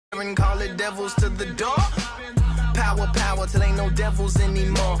siren, call it devils to the door. Power, power, till ain't no devils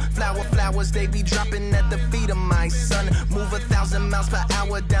anymore. Flowers, they be dropping at the feet of my son. Move 1,000 miles per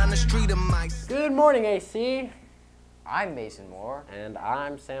hour down the street of my son. Good morning, AC. I'm Mason Moore. And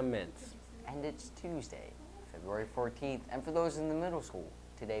I'm Sam Mintz. And it's Tuesday, February 14th. And for those in the middle school,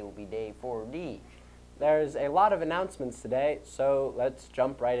 today will be day 4D. There's a lot of announcements today, so let's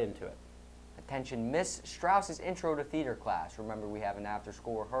jump right into it. Attention, Miss Strauss's Intro to Theater class. Remember, we have an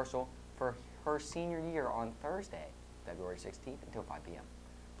after-school rehearsal for her senior year on Thursday, February 16th until 5 p.m.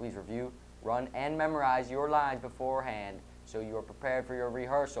 Please review, run, and memorize your lines beforehand so you are prepared for your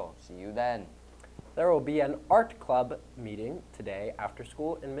rehearsal. See you then. There will be an art club meeting today after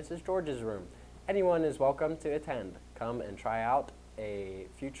school in Mrs. George's room. Anyone is welcome to attend. Come and try out a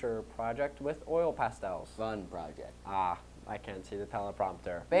future project with oil pastels. Fun project. Ah, I can't see the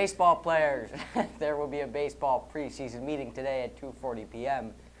teleprompter. Baseball players. There will be a baseball preseason meeting today at 2:40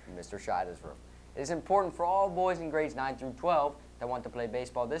 p.m. in Mr. Scheider's room. It is important for all boys in grades 9 through 12 that want to play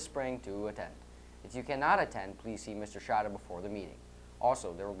baseball this spring to attend. If you cannot attend, please see Mr. Scheider before the meeting.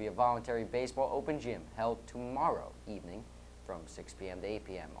 Also, there will be a voluntary baseball open gym held tomorrow evening from 6 p.m. to 8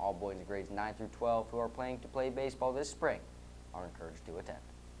 p.m. All boys in grades 9 through 12 who are planning to play baseball this spring are encouraged to attend.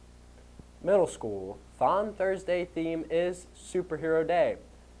 Middle school. Thon Thursday theme is Superhero Day.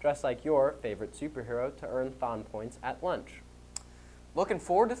 Dress like your favorite superhero to earn Thon points at lunch. Looking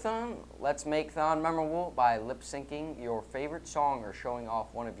forward to Thon? Let's make Thon memorable by lip-syncing your favorite song or showing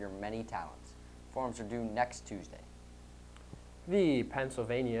off one of your many talents. Forms are due next Tuesday. The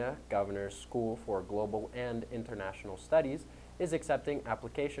Pennsylvania Governor's School for Global and International Studies is accepting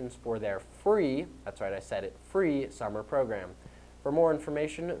applications for their free, that's right, I said it, free summer program. For more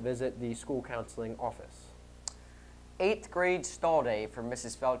information, visit the school counseling office. 8th grade stall day for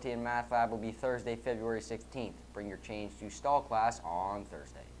Mrs. Felty in Math Lab will be Thursday, February 16th. Bring your change to stall class on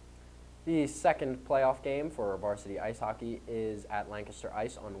Thursday. The second playoff game for varsity ice hockey is at Lancaster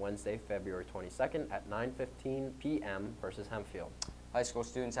Ice on Wednesday, February 22nd at 9:15 p.m. versus Hempfield. High school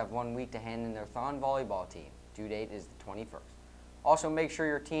students have 1 week to hand in their Thon volleyball team. Due date is the 21st. Also, make sure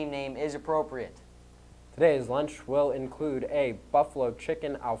your team name is appropriate. Today's lunch will include a buffalo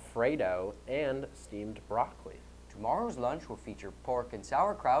chicken Alfredo and steamed broccoli. Tomorrow's lunch will feature pork and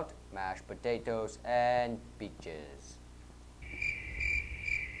sauerkraut, mashed potatoes, and peaches.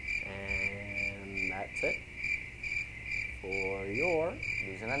 And that's it for your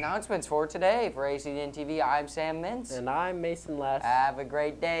news and announcements for today. For ACDN TV, I'm Sam Mintz. And I'm Mason Les. Have a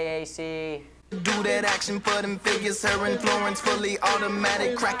great day, AC. Do that action for them figures, her and Florence fully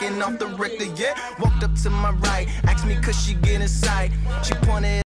automatic, cracking off the Richter, yeah. Walked up to my right, asked me could she get inside, she pointed